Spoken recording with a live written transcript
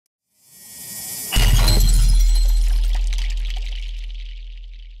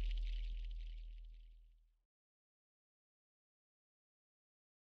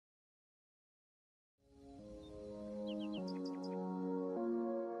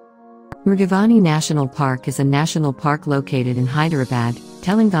Mrugavani National Park is a national park located in Hyderabad,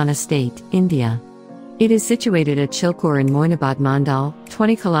 Telangana State, India. It is situated at Chilkur in Moinabad mandal,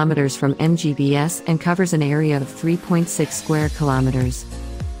 20 kilometers from MGBS, and covers an area of 3.6 square kilometers.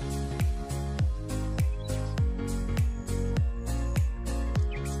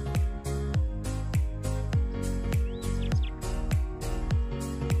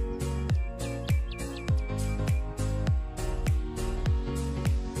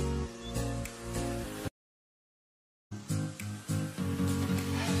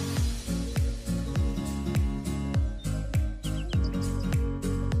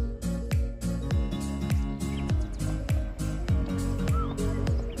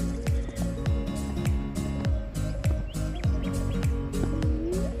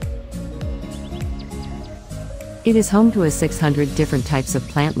 It is home to 600 different types of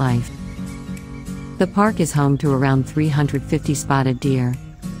plant life. The park is home to around 350 spotted deer.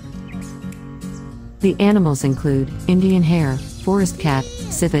 The animals include Indian hare, forest cat,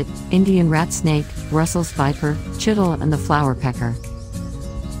 civet, Indian rat snake, Russell's viper, chital, and the flower pecker.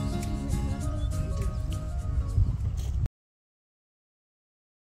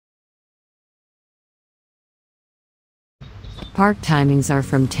 Park timings are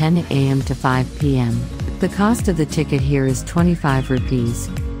from 10 a.m. to 5 p.m. The cost of the ticket here is 25 rupees.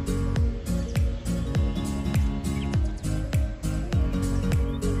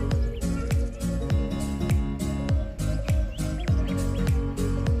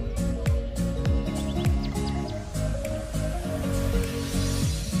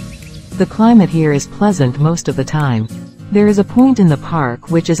 The climate here is pleasant most of the time. There is a point in the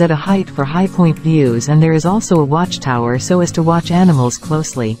park which is at a height for high point views, and there is also a watchtower so as to watch animals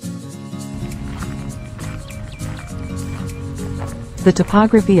closely. The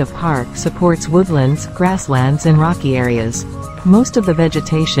topography of park supports woodlands, grasslands, and rocky areas. Most of the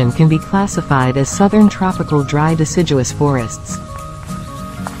vegetation can be classified as southern tropical dry deciduous forests.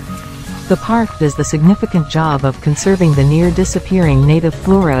 The park does the significant job of conserving the near-disappearing native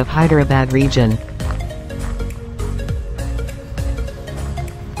flora of Hyderabad region.